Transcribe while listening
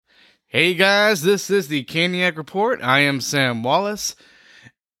Hey guys, this is the Caniac Report. I am Sam Wallace.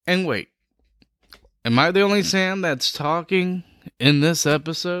 And wait, am I the only Sam that's talking in this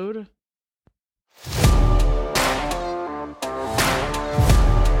episode?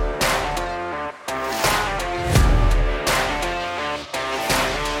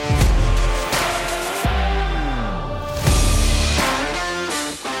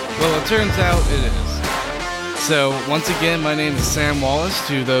 Well, it turns out it is. So, once again, my name is Sam Wallace.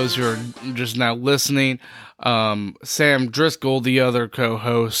 To those who are just now listening, Sam Driscoll, the other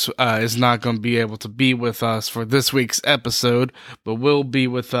co-host, is not going to be able to be with us for this week's episode, but will be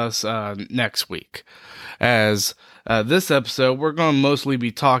with us next week. As this episode, we're going to mostly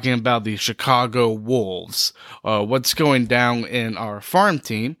be talking about the Chicago Wolves, what's going down in our farm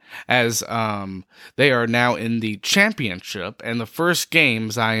team, as they are now in the championship, and the first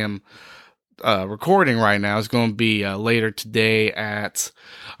games I am recording right now is going to be later today at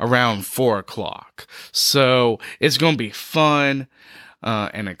around 4 o'clock. So it's going to be fun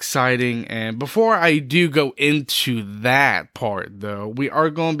and exciting. And before I do go into that part, though, we are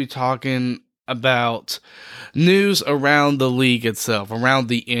going to be talking about news around the league itself, around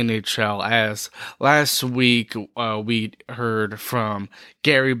the NHL, as last week we heard from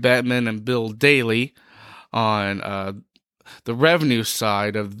Gary Bettman and Bill Daly on the revenue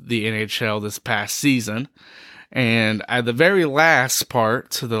side of the NHL this past season. And at the very last part,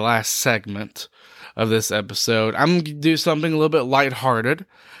 to the last segment of this episode, I'm going to do something a little bit lighthearted,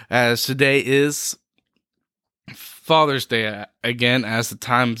 as today is Father's Day again, as the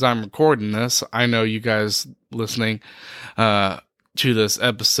times I'm recording this. I know you guys listening to this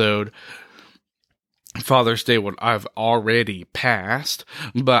episode, Father's Day would have already passed,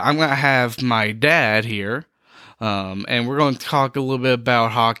 but I'm going to have my dad here. And we're going to talk a little bit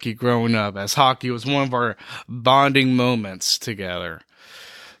about hockey growing up, as hockey was one of our bonding moments together.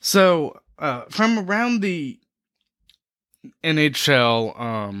 So, from around the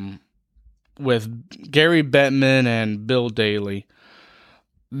NHL, with Gary Bettman and Bill Daly,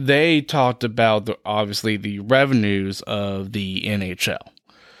 they talked about, obviously, the revenues of the NHL.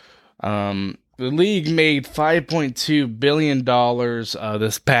 The league made $5.2 billion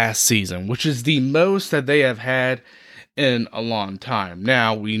this past season, which is the most that they have had in a long time.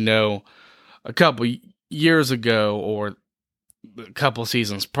 Now, we know a couple years ago, or a couple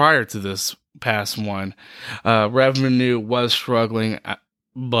seasons prior to this past one, revenue was struggling,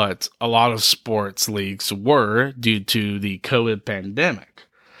 but a lot of sports leagues were due to the COVID pandemic.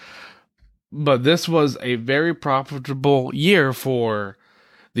 But this was a very profitable year for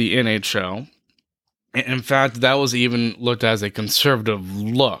the NHL. In fact, that was even looked at as a conservative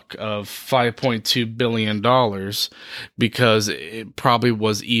look of $5.2 billion, because it probably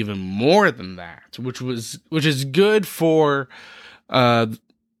was even more than that, which is good for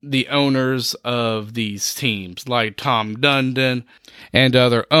the owners of these teams, like Tom Dundon and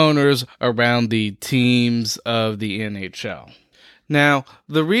other owners around the teams of the NHL. Now,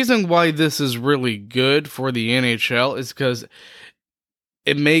 the reason why this is really good for the NHL is because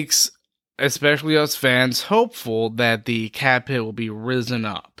it makes, especially us fans, hopeful that the cap hit will be risen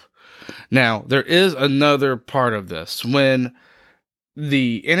up. Now, there is another part of this. When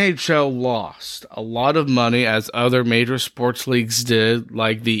the NHL lost a lot of money, as other major sports leagues did,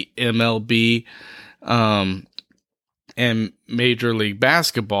 like the MLB and Major League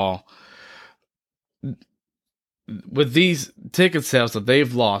Basketball, with these ticket sales that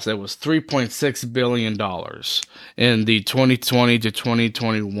they've lost, it was $3.6 billion in the 2020 to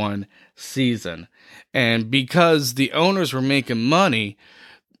 2021 season. And because the owners were making money,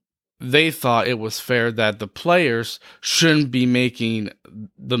 they thought it was fair that the players shouldn't be making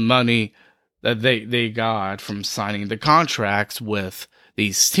the money that they got from signing the contracts with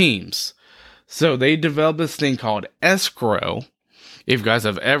these teams. So they developed this thing called escrow, if you guys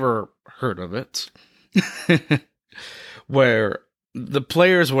have ever heard of it, where the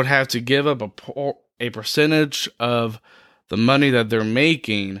players would have to give up a percentage of the money that they're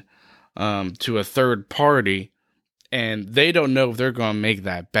making to a third party, and they don't know if they're going to make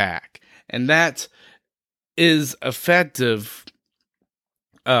that back. And that is effective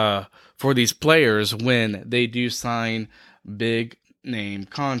for these players when they do sign big name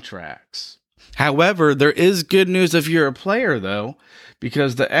contracts. However, there is good news if you're a player, though,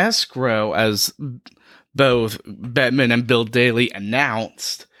 because the escrow, as both Bettman and Bill Daly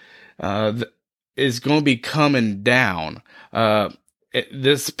announced, is going to be coming down.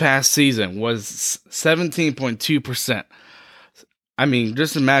 This past season was 17.2%. I mean,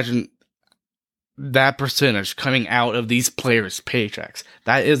 just imagine that percentage coming out of these players' paychecks.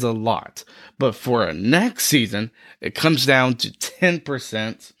 That is a lot. But for next season, it comes down to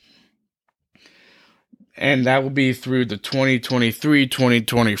 10%. And that will be through the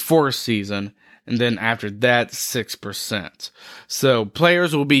 2023-2024 season. And then after that, 6%. So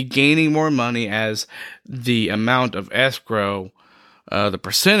players will be gaining more money as the amount of escrow, the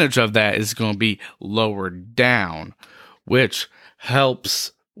percentage of that is going to be lowered down, which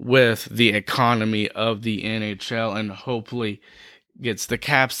helps with the economy of the NHL and hopefully gets the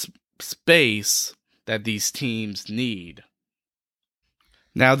cap space that these teams need.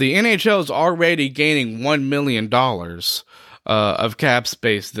 Now, the NHL is already gaining $1 million of cap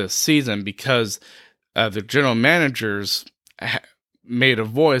space this season because the general managers made a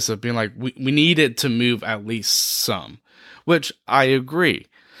voice of being like, we needed to move at least some, which I agree.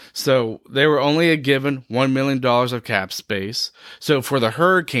 So they were only given $1 million of cap space. So for the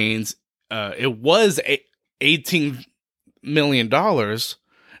Hurricanes, it was $18 million.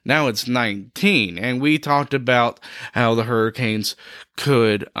 Now it's 19. And we talked about how the Hurricanes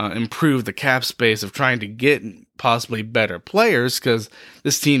could improve the cap space of trying to get possibly better players because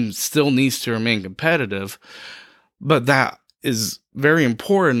this team still needs to remain competitive. But that is very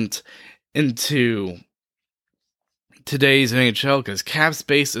important into today's NHL because cap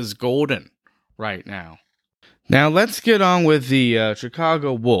space is golden right now. Now let's get on with the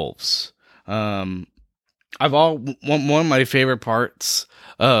Chicago Wolves. One of my favorite parts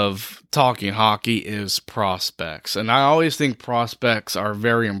of talking hockey is prospects. And I always think prospects are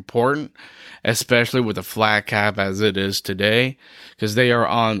very important, especially with the flat cap as it is today, because they are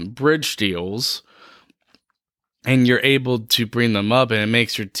on bridge deals and you're able to bring them up and it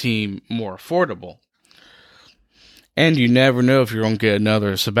makes your team more affordable. And you never know if you're going to get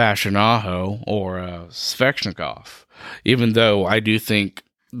another Sebastian Aho or Svechnikov, even though I do think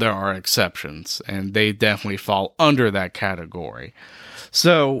there are exceptions, and they definitely fall under that category.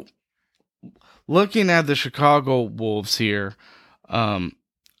 So, looking at the Chicago Wolves here,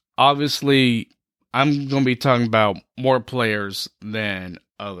 obviously, I'm going to be talking about more players than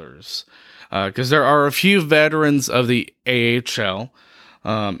others, because there are a few veterans of the AHL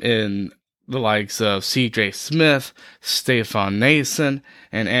in the likes of C.J. Smith, Stefan Noesen,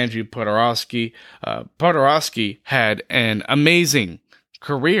 and Andrew Podorowski. Podorowski had an amazing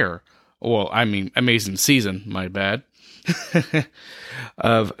career, amazing season, my bad,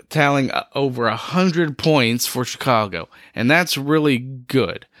 of tallying over 100 points for Chicago, and that's really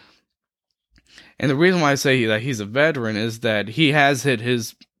good. And the reason why I say that he's a veteran is that he has hit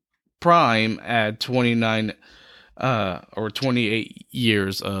his prime at 29 or 28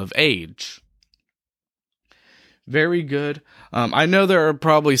 years of age. Very good. I know there are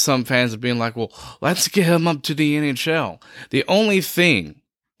probably some fans of being like, well, let's get him up to the NHL. The only thing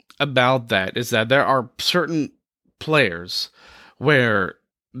about that is that there are certain players where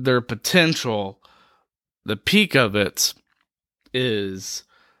their potential, the peak of it, is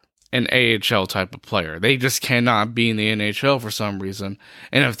an AHL type of player. They just cannot be in the NHL for some reason.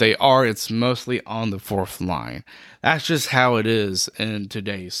 And if they are, it's mostly on the fourth line. That's just how it is in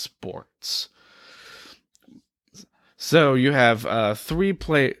today's sports. So you have three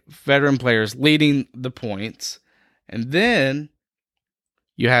veteran players leading the points. And then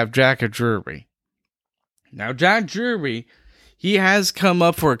you have Jack Drury. Now, Jack Drury, he has come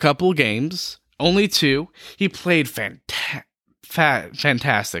up for a couple games. Only 2. He played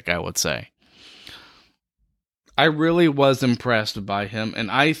fantastic, I would say. I really was impressed by him, and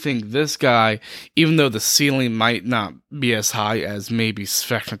I think this guy, even though the ceiling might not be as high as maybe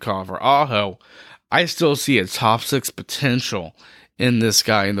Svechnikov or Aho, I still see a top 6 potential in this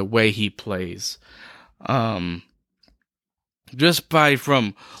guy and the way he plays. Just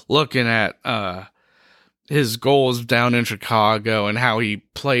from looking at his goals down in Chicago and how he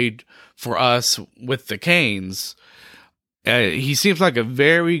played for us with the Canes, he seems like a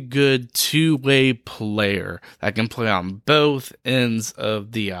very good two-way player that can play on both ends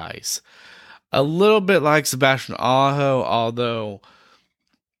of the ice. A little bit like Sebastian Aho, although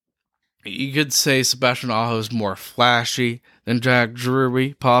you could say Sebastian Aho is more flashy than Jack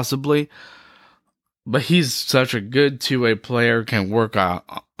Drury, possibly. But he's such a good two-way player, can work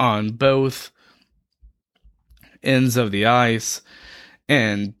on both ends of the ice.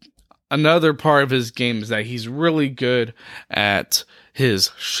 And another part of his game is that he's really good at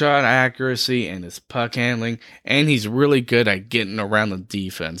his shot accuracy and his puck handling, and he's really good at getting around the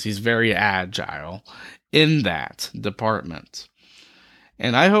defense. He's very agile in that department.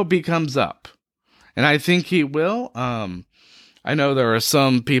 And I hope he comes up. And I think he will. I know there are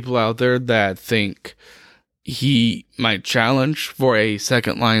some people out there that think he might challenge for a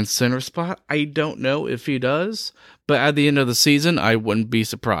second-line center spot. I don't know if he does, but at the end of the season, I wouldn't be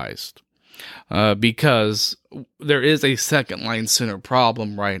surprised. because there is a second line center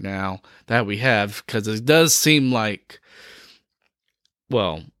problem right now that we have, because it does seem like,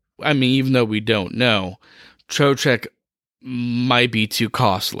 well, I mean, even though we don't know, Trocheck might be too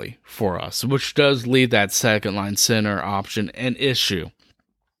costly for us, which does leave that second line center option an issue.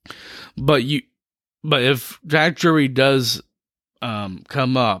 But if Jack Drury does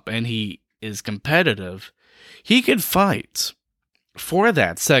come up and he is competitive, he could fight for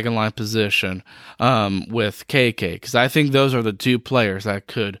that second line position with KK, because I think those are the two players that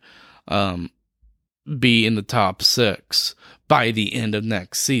could be in the top 6 by the end of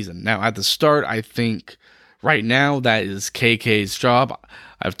next season. Now, at the start, I think right now that is KK's job.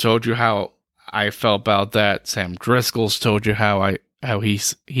 I've told you how I felt about that. Sam Driscoll's told you how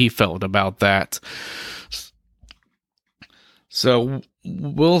he felt about that. So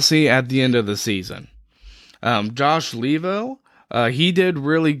we'll see at the end of the season. Josh Levo, he did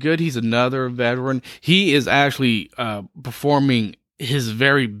really good. He's another veteran. He is actually performing his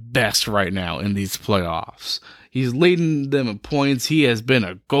very best right now in these playoffs. He's leading them in points. He has been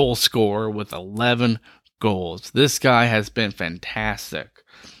a goal scorer with 11 goals. This guy has been fantastic.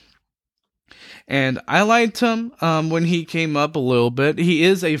 And I liked him when he came up a little bit. He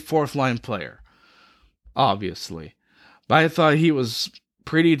is a fourth line player, obviously. But I thought he was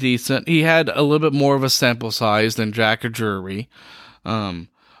pretty decent. He had a little bit more of a sample size than Jack Drury. But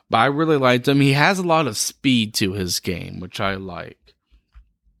I really liked him. He has a lot of speed to his game, which I like.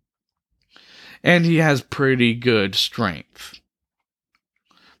 And he has pretty good strength.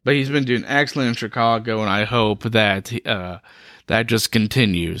 But he's been doing excellent in Chicago, and I hope that that just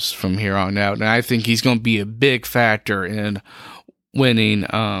continues from here on out. And I think he's going to be a big factor in winning,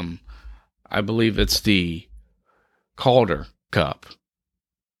 I believe it's the Calder Cup.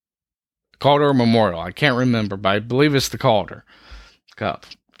 Calder Memorial. I can't remember, but I believe it's the Calder Cup.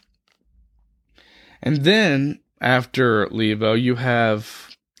 And then, after Levo, you have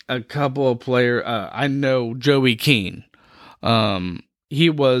a couple of players. I know Joey Keane. He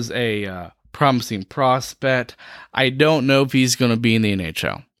was a promising prospect. I don't know if he's going to be in the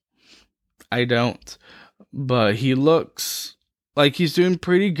NHL. I don't. But he looks like he's doing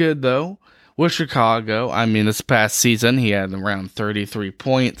pretty good, though, with Chicago. I mean, this past season, he had around 33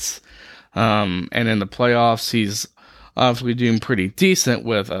 points. And in the playoffs, he's obviously doing pretty decent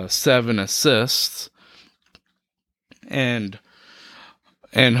with 7 assists. And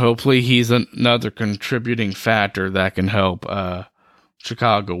hopefully he's another contributing factor that can help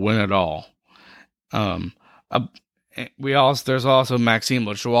Chicago win it all. There's also Maxime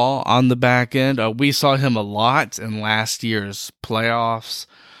Lajoie on the back end. We saw him a lot in last year's playoffs.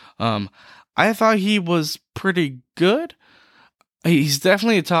 I thought he was pretty good. He's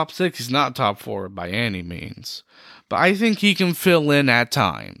definitely a top 6. He's not top 4 by any means, but I think he can fill in at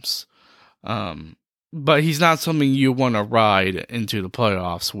times. But he's not something you want to ride into the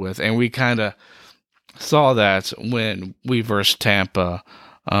playoffs with, and we kind of saw that when we versed Tampa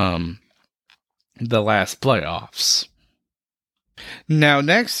the last playoffs. Now,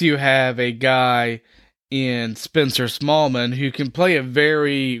 next you have a guy in Spencer Smallman who can play a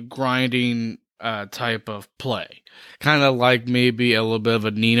very grinding type of play. Kind of like maybe a little bit of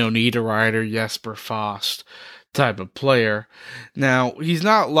a Nino Niederreiter, Jesper Fast type of player. Now, he's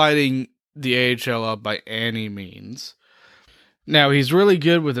not lighting the AHL up by any means. Now, he's really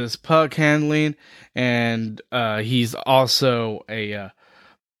good with his puck handling, and he's also a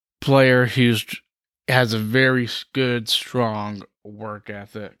player who has a very good, strong work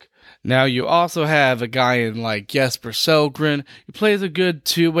ethic. Now, you also have a guy in like Jesper Sellgren who plays a good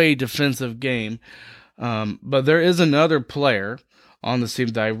two-way defensive game, but there is another player on the team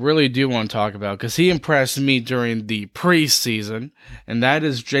that I really do want to talk about because he impressed me during the preseason, and that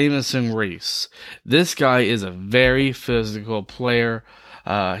is Jamieson Reese. This guy is a very physical player.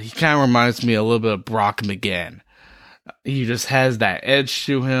 He kind of reminds me a little bit of Brock McGinn. He just has that edge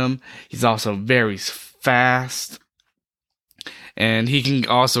to him. He's also very fast, and he can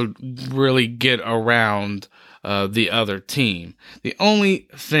also really get around the other team. The only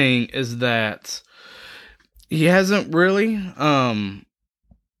thing is that he hasn't really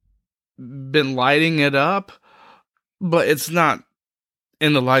been lighting it up, but it's not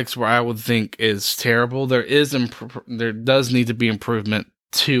in the likes where I would think is terrible. There does need to be improvement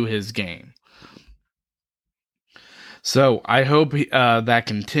to his game. So I hope that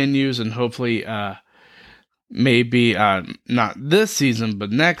continues, and hopefully maybe not this season,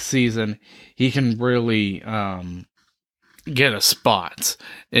 but next season he can really get a spot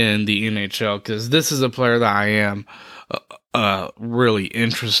in the NHL, because this is a player that I am really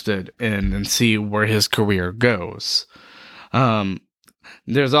interested in and see where his career goes. Now,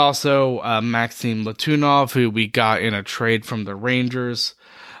 There's also Maxim Latunov, who we got in a trade from the Rangers.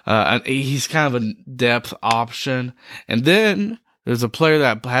 And he's kind of a depth option. And then there's a player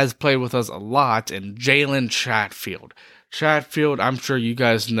that has played with us a lot, and Jalen Chatfield. Chatfield, I'm sure you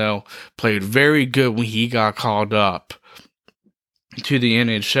guys know, played very good when he got called up to the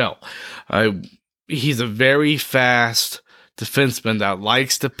NHL. He's a very fast defenseman that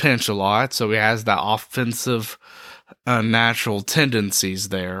likes to pinch a lot, so he has that offensive natural tendencies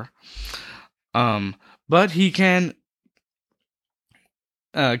there. But he can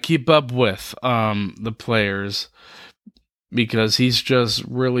keep up with the players because he's just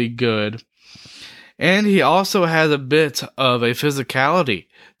really good. And he also has a bit of a physicality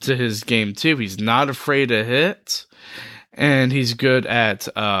to his game too. He's not afraid to hit, and he's good at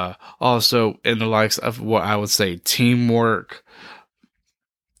also in the likes of what I would say teamwork.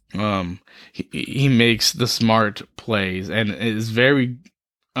 He makes the smart plays and is very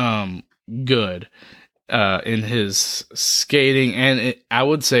good in his skating, and I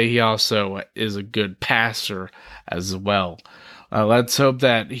would say he also is a good passer as well. Let's hope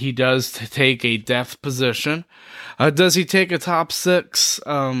that he does take a depth position. Does he take a top 6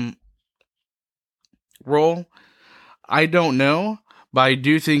 role? I don't know, but I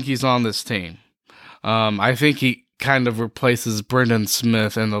do think he's on this team. I think he kind of replaces Brendan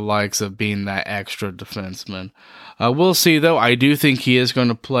Smith and the likes of being that extra defenseman. We'll see, though. I do think he is going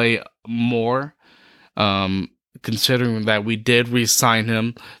to play more, considering that we did re-sign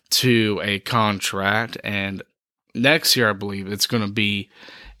him to a contract, and next year, I believe, it's going to be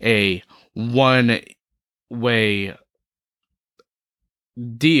a one-way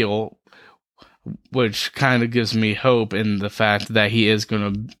deal, which kind of gives me hope in the fact that he is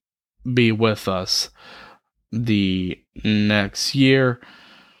going to be with us the next year.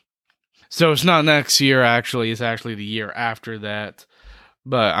 So it's not next year, actually. It's actually the year after that.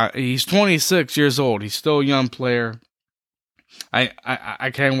 But he's 26 years old. He's still a young player.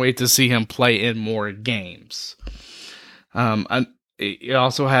 I can't wait to see him play in more games. You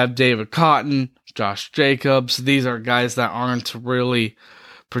also have David Cotton, Josh Jacobs. These are guys that aren't really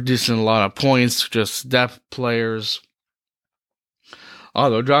producing a lot of points, just depth players.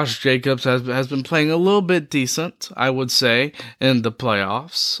 Although Josh Jacobs has been playing a little bit decent, I would say, in the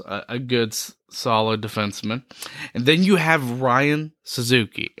playoffs. A good, solid defenseman. And then you have Ryan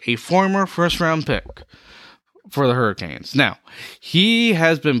Suzuki, a former first-round pick for the Hurricanes. Now, he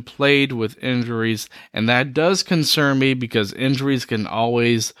has been plagued with injuries, and that does concern me because injuries can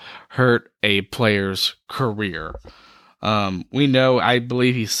always hurt a player's career. We know, I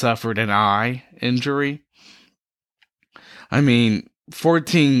believe he suffered an eye injury. I mean,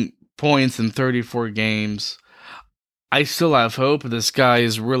 14 points in 34 games. I still have hope. This guy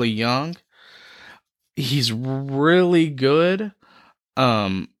is really young. He's really good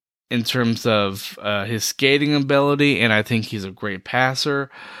in terms of his skating ability, and I think he's a great passer.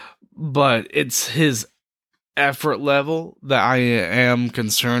 But it's his effort level that I am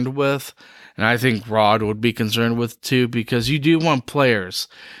concerned with, and I think Rod would be concerned with too, because you do want players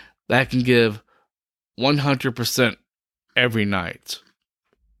that can give 100% every night.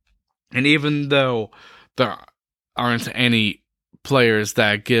 And even though there aren't any players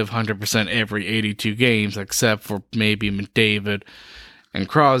that give 100% every 82 games, except for maybe McDavid and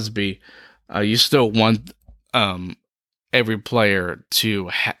Crosby, you still want every player to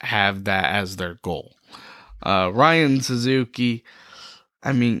have that as their goal. Ryan Suzuki,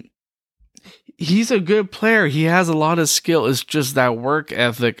 I mean, he's a good player. He has a lot of skill. It's just that work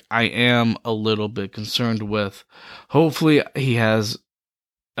ethic I am a little bit concerned with. Hopefully he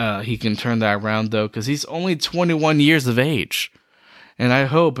can turn that around, though, because he's only 21 years of age. And I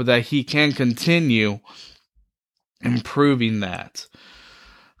hope that he can continue improving that.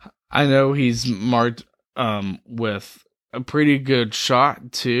 I know he's marked with a pretty good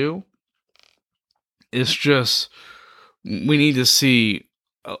shot, too. It's just, we need to see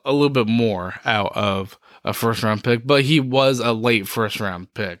a little bit more out of a first-round pick. But he was a late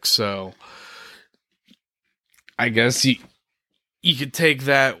first-round pick, so I guess you could take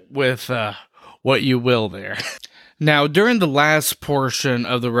that with what you will there. Now, during the last portion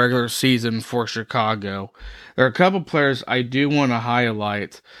of the regular season for Chicago, there are a couple players I do want to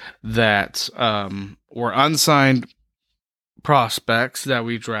highlight that were unsigned prospects that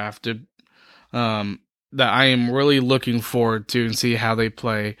we drafted, that I am really looking forward to and see how they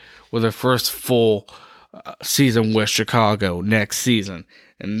play with their first full season with Chicago next season.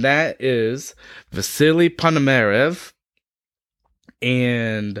 And that is Vasily Ponomarev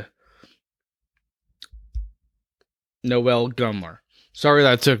and Noel Gumler. Sorry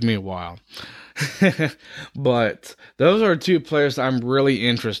that took me a while. But those are two players I'm really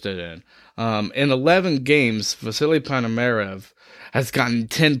interested in. In 11 games, Vasily Ponomarev has gotten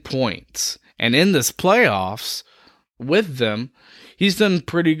 10 points. And in this playoffs, with them, he's done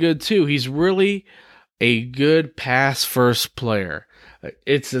pretty good too. He's really a good pass-first player.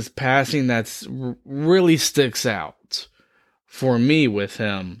 It's his passing that's really sticks out for me with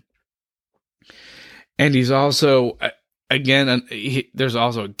him. And he's also, again, there's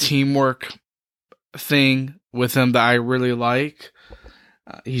also a teamwork thing with him that I really like.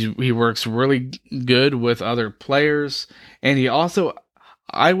 He works really good with other players, and he also,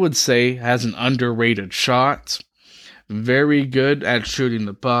 I would say, has an underrated shot. Very good at shooting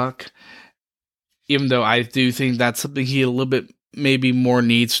the puck, even though I do think that's something he a little bit maybe more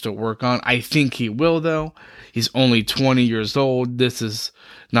needs to work on. I think he will, though. He's only 20 years old. This is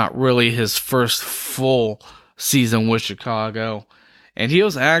not really his first full season with Chicago. And he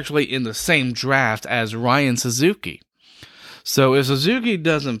was actually in the same draft as Ryan Suzuki. So if Suzuki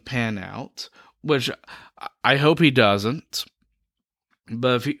doesn't pan out, which I hope he doesn't,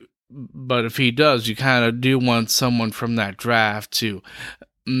 but if he does, you kind of do want someone from that draft to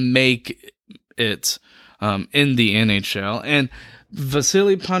make it in the NHL. And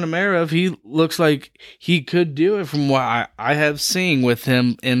Vasily Ponomarev, he looks like he could do it from what I have seen with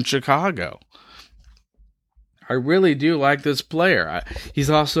him in Chicago. I really do like this player. He's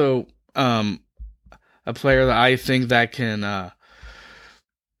also a player that I think that can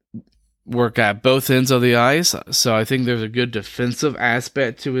work at both ends of the ice. So I think there's a good defensive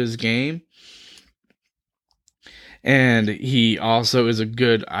aspect to his game. And he also is a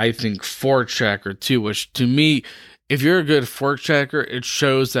good, I think, forechecker too, which to me, if you're a good forechecker, it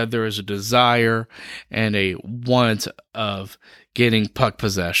shows that there is a desire and a want of getting puck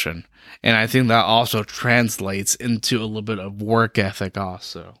possession. And I think that also translates into a little bit of work ethic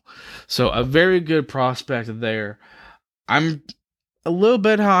also. So a very good prospect there. I'm a little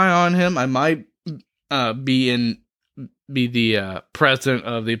bit high on him. I might be the president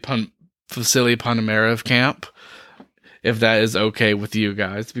of the Vasily Ponomarev camp, if that is okay with you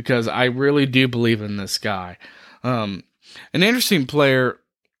guys, because I really do believe in this guy. An interesting player,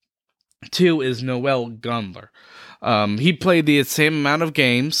 too, is Noel Gunler. He played the same amount of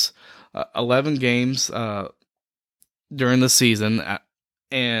games, 11 games during the season,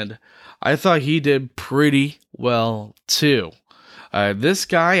 and I thought he did pretty well, too. This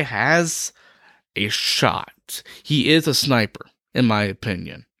guy has a shot. He is a sniper, in my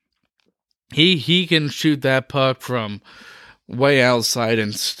opinion. He can shoot that puck from way outside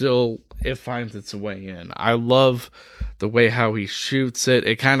and still it finds its way in. I love the way how he shoots it.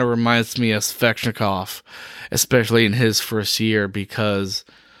 It kind of reminds me of Svechnikov, especially in his first year, because,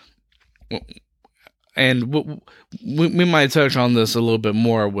 and we might touch on this a little bit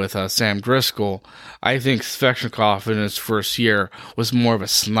more with Sam Driscoll. I think Svechnikov in his first year was more of a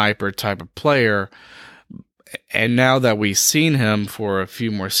sniper type of player. And now that we've seen him for a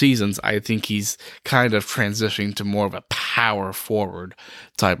few more seasons, I think he's kind of transitioning to more of a power forward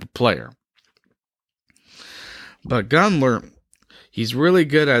type of player. But Gunler, he's really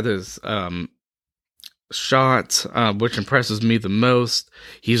good at his shots, which impresses me the most.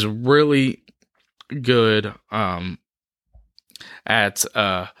 He's really good at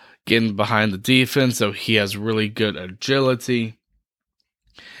getting behind the defense, so he has really good agility.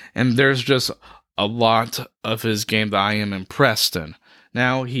 And there's just a lot of his game that I am impressed in.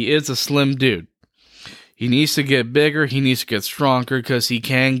 Now, he is a slim dude. He needs to get bigger. He needs to get stronger because he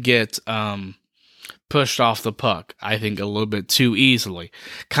can get pushed off the puck, I think, a little bit too easily.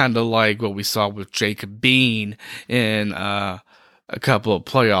 Kind of like what we saw with Jacob Bean in a couple of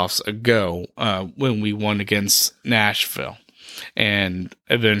playoffs ago when we won against Nashville and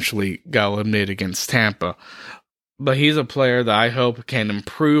eventually got eliminated against Tampa. But he's a player that I hope can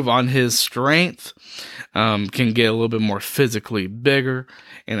improve on his strength, can get a little bit more physically bigger.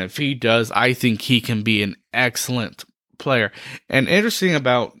 And if he does, I think he can be an excellent player. And interesting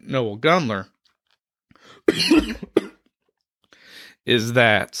about Noel Gunler is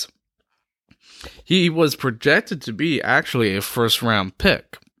that he was projected to be actually a first-round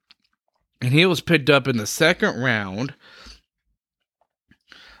pick. And he was picked up in the second round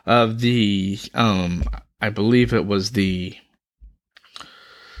of the I believe it was the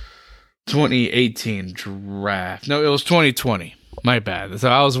 2018 draft. No, it was 2020. My bad. So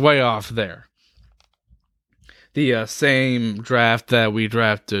I was way off there. The same draft that we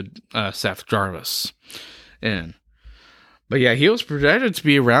drafted Seth Jarvis in. But yeah, he was projected to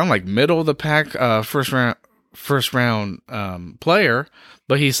be around like middle of the pack, first round player.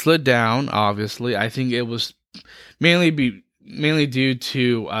 But he slid down. Obviously, I think it was mainly mainly due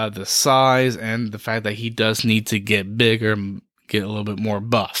to the size and the fact that he does need to get bigger and get a little bit more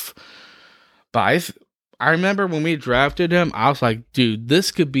buff. But I remember when we drafted him, I was like, dude,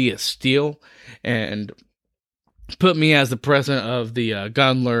 this could be a steal, and put me as the president of the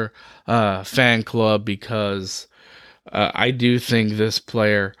Gunler fan club, because I do think this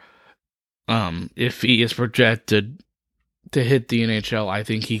player, if he is projected to hit the NHL, I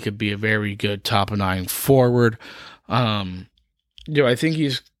think he could be a very good top 9 forward. Do I think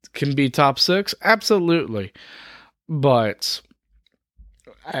he can be top 6? Absolutely. But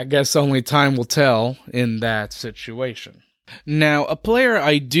I guess only time will tell in that situation. Now, a player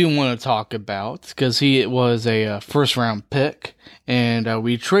I do want to talk about, because he was a first-round pick, and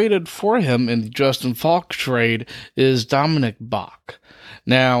we traded for him in the Justin Falk trade, is Dominic Bach.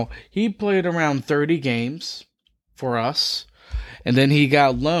 Now, he played around 30 games for us, and then he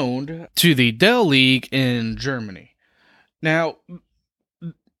got loaned to the Dell League in Germany. Now,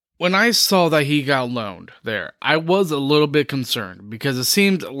 when I saw that he got loaned there, I was a little bit concerned, because it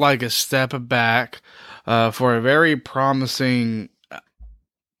seemed like a step back for a very promising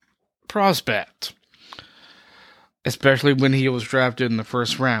prospect, especially when he was drafted in the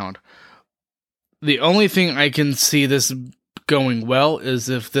first round. The only thing I can see this going well is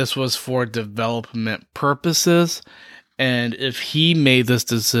if this was for development purposes, and if he made this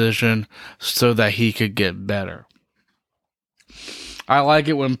decision so that he could get better. I like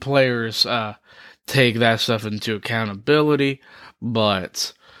it when players take that stuff into accountability,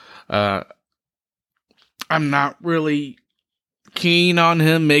 but I'm not really keen on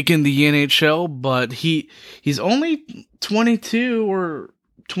him making the NHL, but he's only 22 or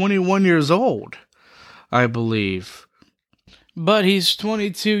 21 years old, I believe. But he's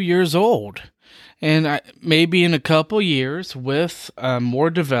 22 years old, and maybe in a couple years with more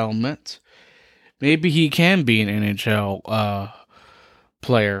development, maybe he can be an NHL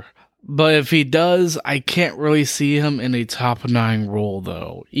player. But if he does, I can't really see him in a top 9 role,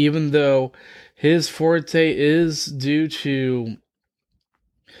 though, even though his forte is due to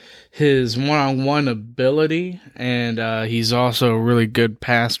his one-on-one ability, and he's also a really good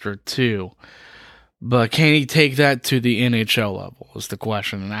passer, too. But can he take that to the NHL level is the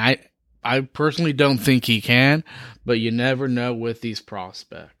question. And I personally don't think he can, but you never know with these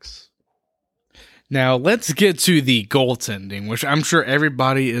prospects. Now, let's get to the goaltending, which I'm sure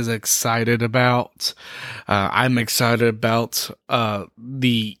everybody is excited about. I'm excited about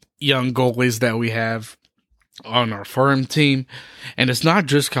the young goalies that we have on our farm team. And it's not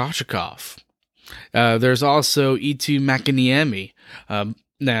just Kochetkov. There's also Eetu Mäkiniemi.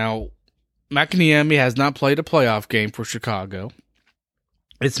 Now, Mäkiniemi has not played a playoff game for Chicago.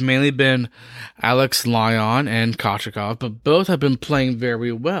 It's mainly been Alex Lyon and Kochetkov, but both have been playing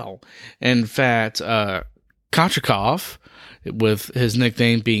very well. In fact, Kochetkov, with his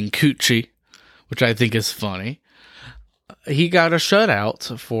nickname being Coochie, which I think is funny, he got a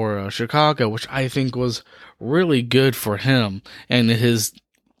shutout for Chicago, which I think was really good for him and his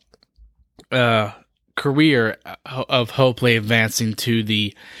career of hopefully advancing to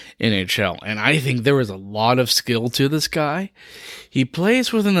the NHL. And I think there is a lot of skill to this guy. He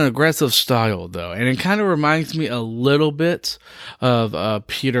plays with an aggressive style, though, and it kind of reminds me a little bit of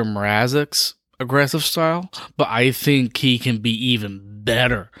Peter Mrazek's aggressive style, but I think he can be even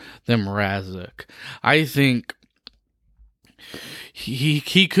better than Mrazek. I think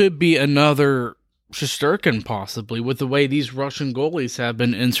he could be another Shesterkin, possibly, with the way these Russian goalies have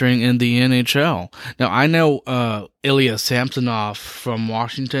been entering in the NHL. Now, I know Ilya Samsonov from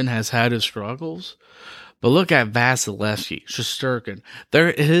Washington has had his struggles, but look at Vasilevsky, Shesterkin.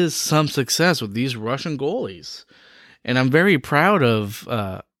 There is some success with these Russian goalies, and I'm very proud of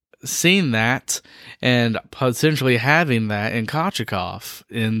seeing that and potentially having that in Kochetkov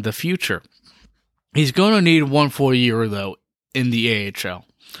in the future. He's going to need one full year, though, in the AHL.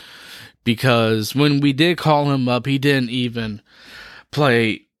 Because when we did call him up, he didn't even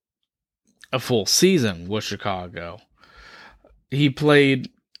play a full season with Chicago. He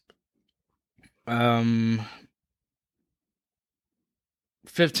played 15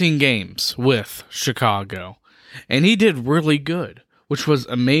 games with Chicago, and he did really good, which was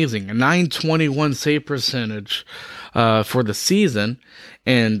amazing. A .921 save percentage for the season,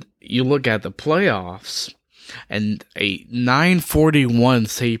 and you look at the playoffs, and a .941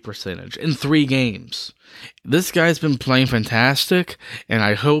 save percentage in 3 games. This guy's been playing fantastic, and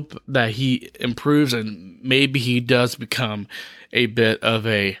I hope that he improves and maybe he does become a bit of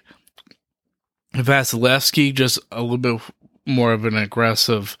a Vasilevsky, just a little bit more of an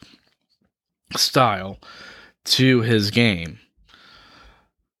aggressive style to his game.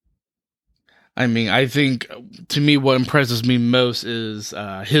 I mean, I think to me what impresses me most is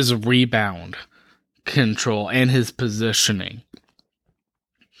his rebound control and his positioning.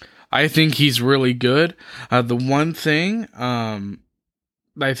 I think he's really good. The one thing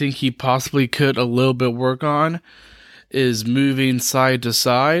I think he possibly could a little bit work on is moving side to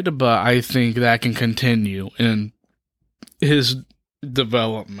side, but I think that can continue in his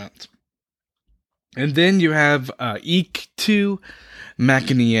development. And then you have Iktu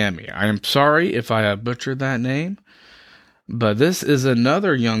Makiniemi. I am sorry if I have butchered that name, but this is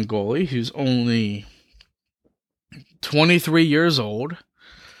another young goalie who's only 23 years old.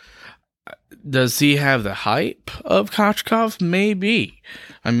 Does he have the hype of Kochetkov? Maybe.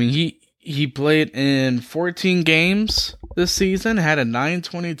 I mean, he played in 14 games this season, had a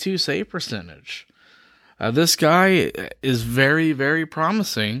 .922 save percentage. This guy is very, very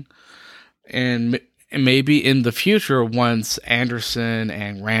promising, and maybe in the future, once Anderson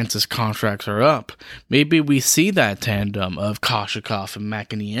and Rance's contracts are up, maybe we see that tandem of Kochetkov and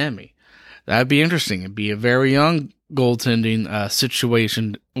Makiniemi. That'd be interesting. It'd be a very young goaltending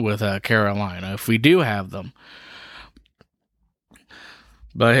situation with Carolina if we do have them.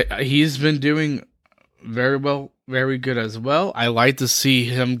 But he's been doing very well, very good as well. I like to see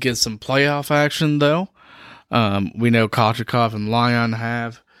him get some playoff action, though. We know Kochetkov and Lyon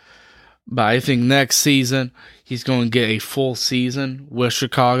have. But I think next season, he's going to get a full season with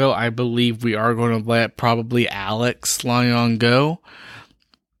Chicago. I believe we are going to let probably Alex Lyon go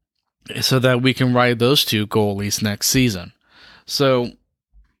so that we can ride those two goalies next season. So,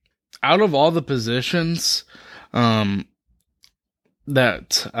 out of all the positions that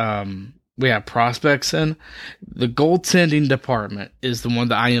we have prospects in, the goaltending department is the one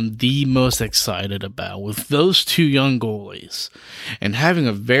that I am the most excited about, with those two young goalies. And having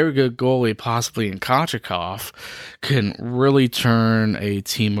a very good goalie, possibly in Kochetkov, can really turn a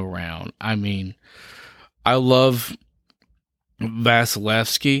team around. I mean, I love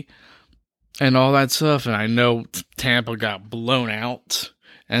Vasilevsky and all that stuff, and I know Tampa got blown out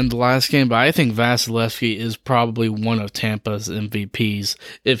in the last game, but I think Vasilevsky is probably one of Tampa's MVPs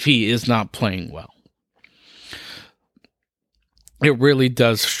if he is not playing well. It really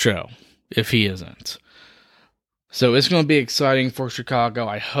does show if he isn't. So it's going to be exciting for Chicago.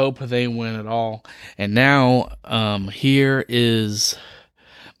 I hope they win it all. And now, here is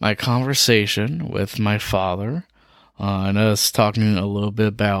my conversation with my father, and us talking a little bit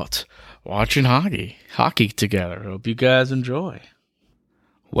about watching hockey together. Hope you guys enjoy.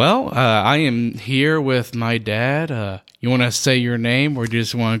 Well, I am here with my dad. You want to say your name, or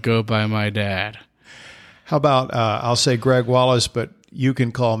just want to go by my dad? How about I'll say Greg Wallace, but you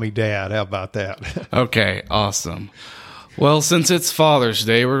can call me Dad. How about that? Okay, awesome. Well, since it's Father's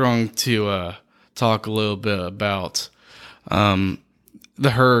Day, we're going to talk a little bit about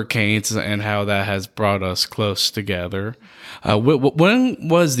the Hurricanes and how that has brought us close together. When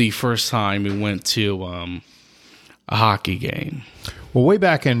was the first time we went to a hockey game? Well, way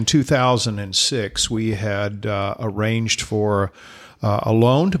back in 2006, we had arranged for a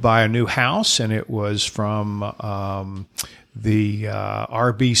loan to buy a new house, and it was from the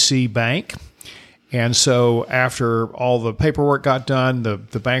RBC Bank. And so after all the paperwork got done,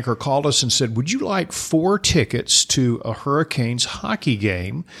 the banker called us and said, would you like 4 tickets to a Hurricanes hockey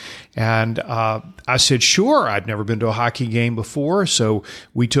game? And I said, sure. I'd never been to a hockey game before. So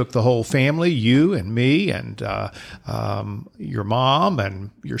we took the whole family, you and me and your mom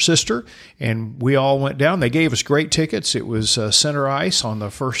and your sister, and we all went down. They gave us great tickets. It was center ice on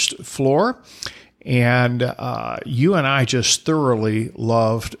the first floor. And you and I just thoroughly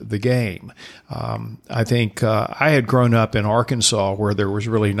loved the game. I think I had grown up in Arkansas where there was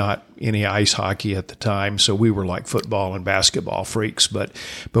really not any ice hockey at the time, so we were like football and basketball freaks. But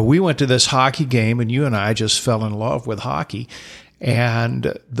we went to this hockey game, and you and I just fell in love with hockey.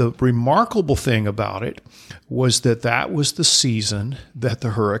 And the remarkable thing about it was that was the season that the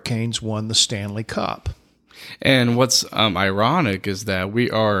Hurricanes won the Stanley Cup. And what's ironic is that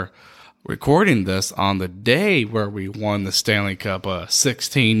we are recording this on the day where we won the Stanley Cup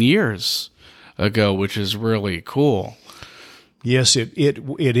 16 years ago, which is really cool. Yes, it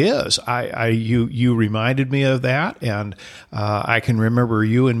is. You reminded me of that, and I can remember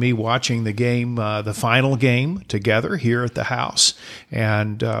you and me watching the game, the final game together here at the house,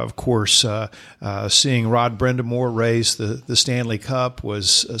 and of course, seeing Rod Brind'Amour raise the Stanley Cup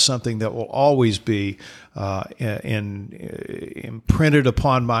was something that will always be imprinted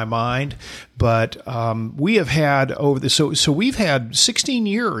upon my mind. But we have had so we've had 16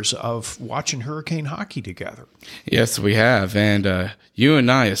 years of watching Hurricane hockey together. Yes, we have, and you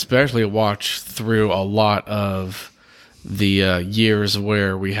and I especially watched through a lot of the years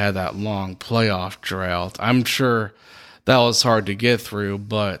where we had that long playoff drought. I'm sure that was hard to get through,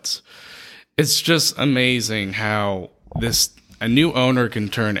 but it's just amazing how a new owner can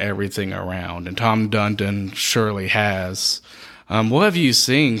turn everything around, and Tom Dundon surely has. What have you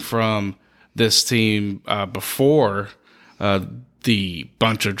seen from this team before the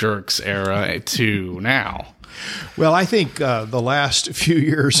bunch of jerks era to now? Well, I think the last few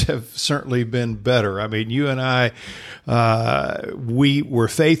years have certainly been better. I mean, you and I, we were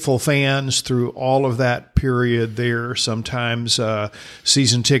faithful fans through all of that period there. Sometimes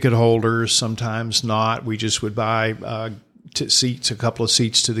season ticket holders, sometimes not. We just would buy a couple of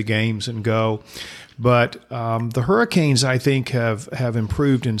seats to the games and go. But the Hurricanes, I think, have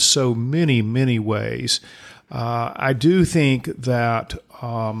improved in so many, many ways. I do think that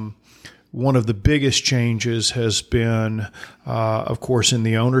one of the biggest changes has been, of course, in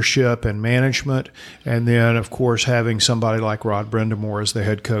the ownership and management. And then, of course, having somebody like Rod Brind'Amour as the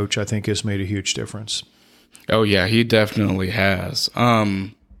head coach, I think, has made a huge difference. Oh, yeah, he definitely has.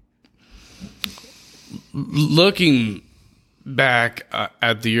 Looking back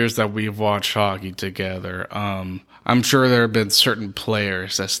at the years that we've watched hockey together, I'm sure there have been certain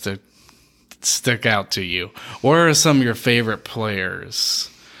players that stick out to you. What are some of your favorite players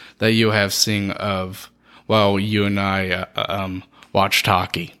that you have seen while you and I watched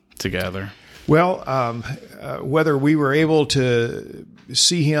hockey together? Well, whether we were able to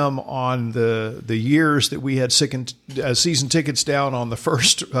see him on the years that we had season tickets down on the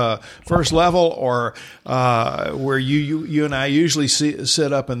first level, or where you and I usually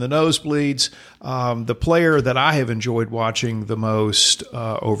sit up in the nosebleeds, the player that I have enjoyed watching the most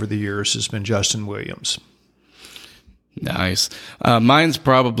over the years has been Justin Williams. Nice. Mine's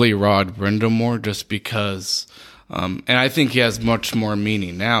probably Rod Brind'Amour, just because, and I think he has much more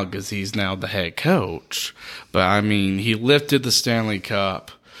meaning now because he's now the head coach. But I mean, he lifted the Stanley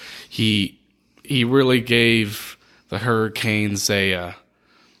Cup. He really gave the Hurricanes pretty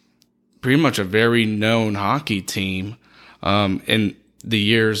much a very known hockey team in the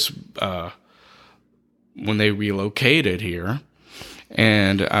years when they relocated here.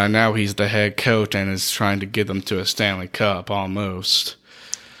 And now he's the head coach and is trying to get them to a Stanley Cup almost.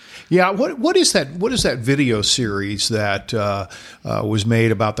 Yeah, what is that? What is that video series that was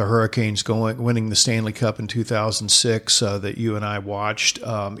made about the Hurricanes winning the Stanley Cup in 2006 that you and I watched?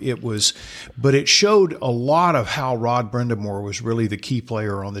 But it showed a lot of how Rod Brind'Amour was really the key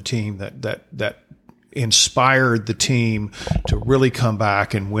player on the team that inspired the team to really come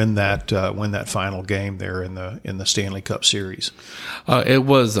back and win that final game there in the Stanley Cup series. It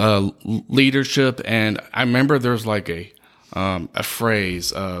was leadership, and I remember there's like a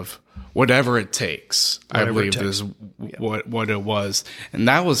phrase of whatever it takes. I believe is what it was, and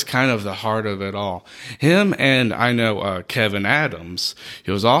that was kind of the heart of it all. Him and I know Kevin Adams.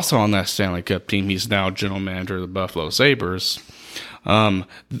 He was also on that Stanley Cup team. He's now general manager of the Buffalo Sabres. Both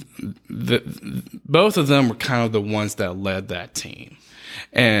of them were kind of the ones that led that team.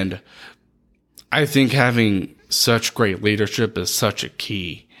 And I think having such great leadership is such a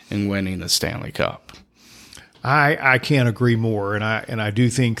key in winning the Stanley Cup. I can't agree more, and I do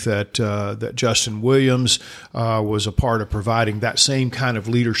think that that Justin Williams was a part of providing that same kind of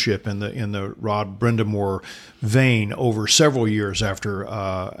leadership in the Rod Brind'Amour vein over several years after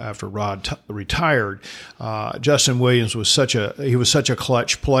Rod retired. Justin Williams was such a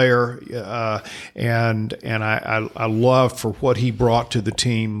clutch player, and I loved for what he brought to the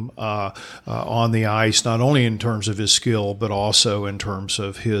team on the ice, not only in terms of his skill but also in terms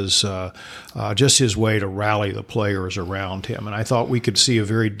of his just his way to rally the players around him. And I thought we could see a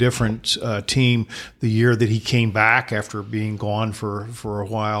very different team the year that he came back after being gone for a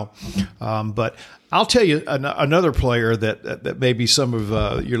while. But I'll tell you another player that maybe some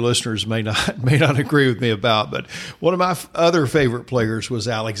of your listeners may not agree with me about, but one of my other favorite players was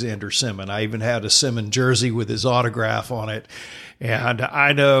Alexander Semin. I even had a Semin jersey with his autograph on it, and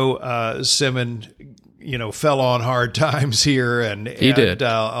I know Semin, fell on hard times here, and he did.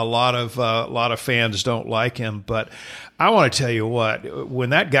 A lot of fans don't like him, but I want to tell you what,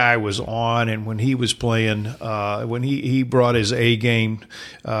 when that guy was on and when he was playing, when he brought his A game,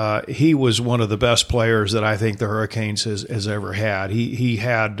 he was one of the best players that I think the Hurricanes has ever had. He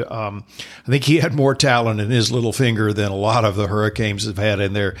had, I think he had more talent in his little finger than a lot of the Hurricanes have had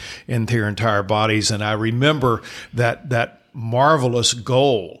in their entire bodies. And I remember that marvelous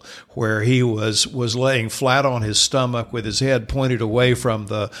goal where he was laying flat on his stomach with his head pointed away from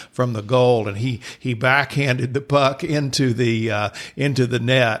the goal, and he backhanded the puck into the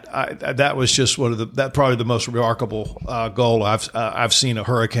net. That was just probably the most remarkable goal I've seen a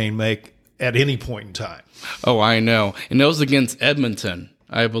Hurricane make at any point in time. Oh, I know. And that was against Edmonton,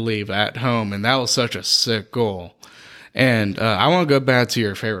 I believe, at home. And that was such a sick goal. And I want to go back to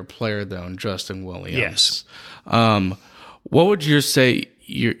your favorite player, though, Justin Williams. Yes. What would you say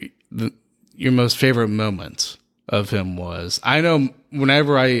your most favorite moment of him was? I know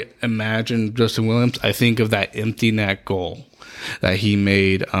whenever I imagine Justin Williams, I think of that empty net goal that he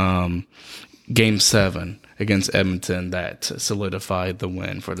made Game 7 against Edmonton that solidified the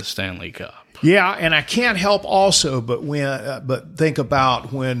win for the Stanley Cup. Yeah, and I can't help also but think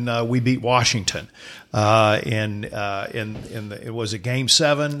about when we beat Washington it was a Game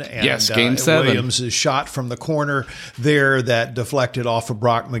 7. And, yes, Game 7. Williams' shot from the corner there that deflected off of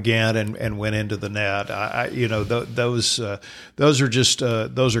Brock McGinn and went into the net.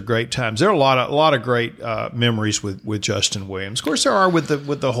 Those are great times. There are a lot of great memories with Justin Williams. Of course, there are with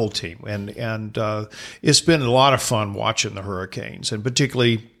the whole team, and it's been a lot of fun watching the Hurricanes, and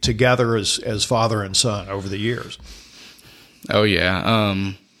particularly together as father and son over the years. Oh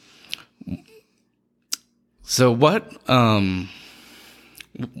yeah. So what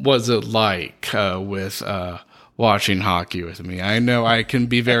was it like with watching hockey with me? I know I can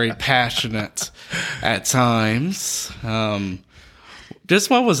be very passionate at times. Just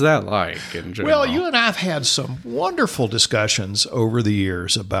what was that like in general? Well, you and I have had some wonderful discussions over the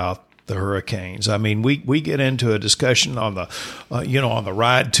years about the Hurricanes. I mean, we get into a discussion on the on the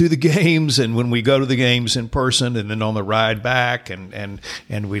ride to the games, and when we go to the games in person, and then on the ride back, and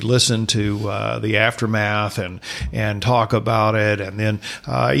we listen to the aftermath and talk about it, and then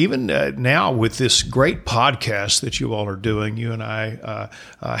even now with this great podcast that you all are doing, you and I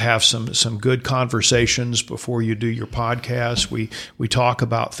have some good conversations before you do your podcast. We talk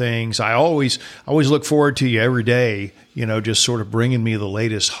about things. I always look forward to you every day. Just sort of bringing me the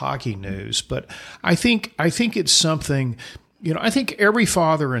latest hockey news. But I think it's something, I think every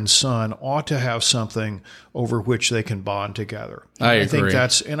father and son ought to have something over which they can bond together. I agree.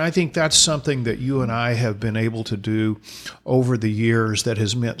 I think that's something that you and I have been able to do over the years that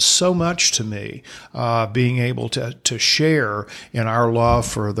has meant so much to me, being able to share in our love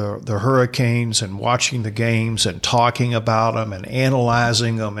for the Hurricanes and watching the games and talking about them and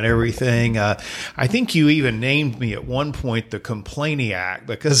analyzing them and everything. I think you even named me at one point the Complainiac,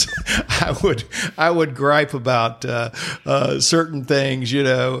 because I would gripe about certain things,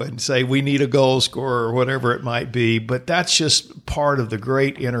 and say we need a goal scorer or whatever it might be, but that's just part of the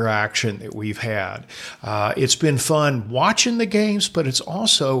great interaction that we've had. It's been fun watching the games, but it's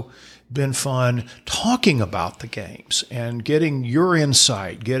also been fun talking about the games and getting your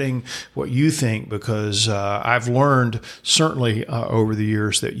insight, getting what you think, because I've learned certainly over the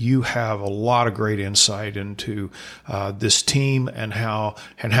years that you have a lot of great insight into this team and how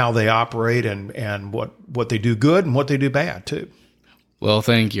they operate and what they do good and what they do bad too. Well,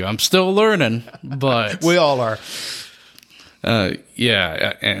 thank you. I'm still learning, but we all are.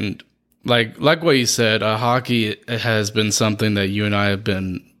 Yeah, and like what you said, hockey has been something that you and I have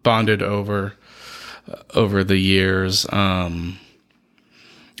been bonded over the years.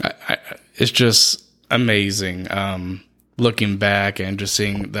 It's just amazing looking back and just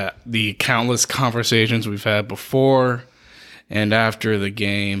seeing that the countless conversations we've had before and after the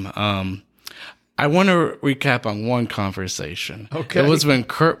game. I want to recap on one conversation. Okay. It was when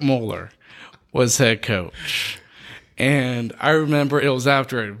Kurt Muller was head coach. And I remember it was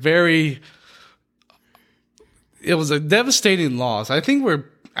after it was a devastating loss. I think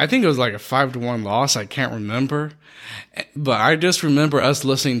it was like a 5-1 loss. I can't remember. But I just remember us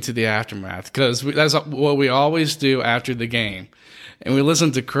listening to the aftermath, because that's what we always do after the game. And we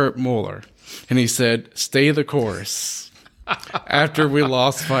listened to Kurt Muller, and he said, "Stay the course." After we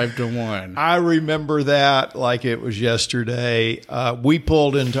lost 5-1. I remember that like it was yesterday. We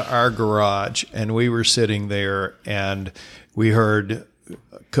pulled into our garage, and we were sitting there, and we heard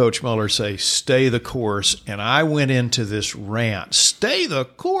Coach Muller say, "Stay the course." And I went into this rant. Stay the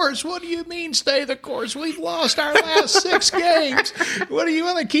course? What do you mean stay the course? We've lost our last 6 games. What do you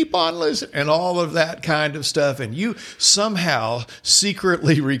want to keep on listening? And all of that kind of stuff. And you somehow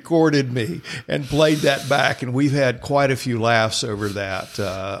secretly recorded me and played that back. And we've had quite a few laughs over that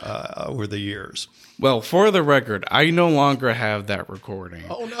over the years. Well, for the record, I no longer have that recording.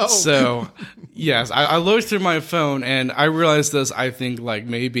 Oh, no. So, yes, I looked through my phone, and I realized this, I think, like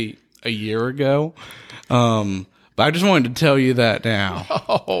maybe a year ago. But I just wanted to tell you that now.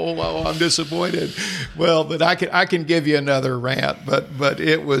 Oh, well, I'm disappointed. Well, but I can give you another rant, but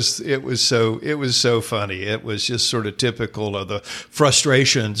it was so funny. It was just sort of typical of the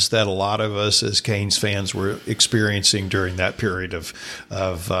frustrations that a lot of us as Canes fans were experiencing during that period of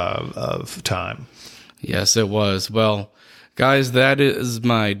time. Yes, it was. Well, guys, that is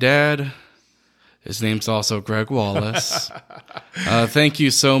my dad, His name's also Greg Wallace. Thank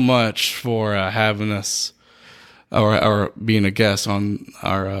you so much for having us or being a guest on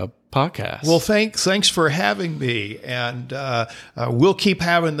our podcast. Well, thanks for having me, and we'll keep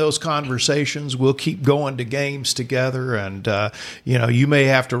having those conversations. We'll keep going to games together, and you may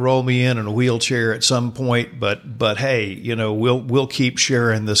have to roll me in a wheelchair at some point, but hey, we'll keep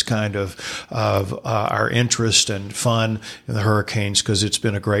sharing this kind of our interest and fun in the Hurricanes, because it's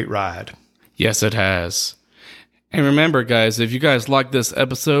been a great ride. Yes, it has. And remember, guys, if you guys like this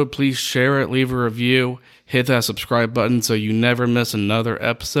episode, please share it, leave a review, hit that subscribe button so you never miss another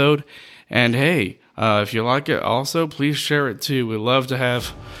episode. And hey, if you like it also, please share it too. We love to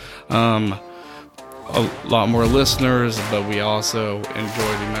have a lot more listeners, but we also enjoy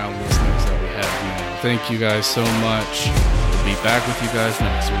the amount of listeners that we have now. Thank you guys so much. We'll be back with you guys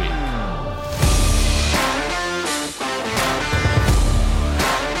next week.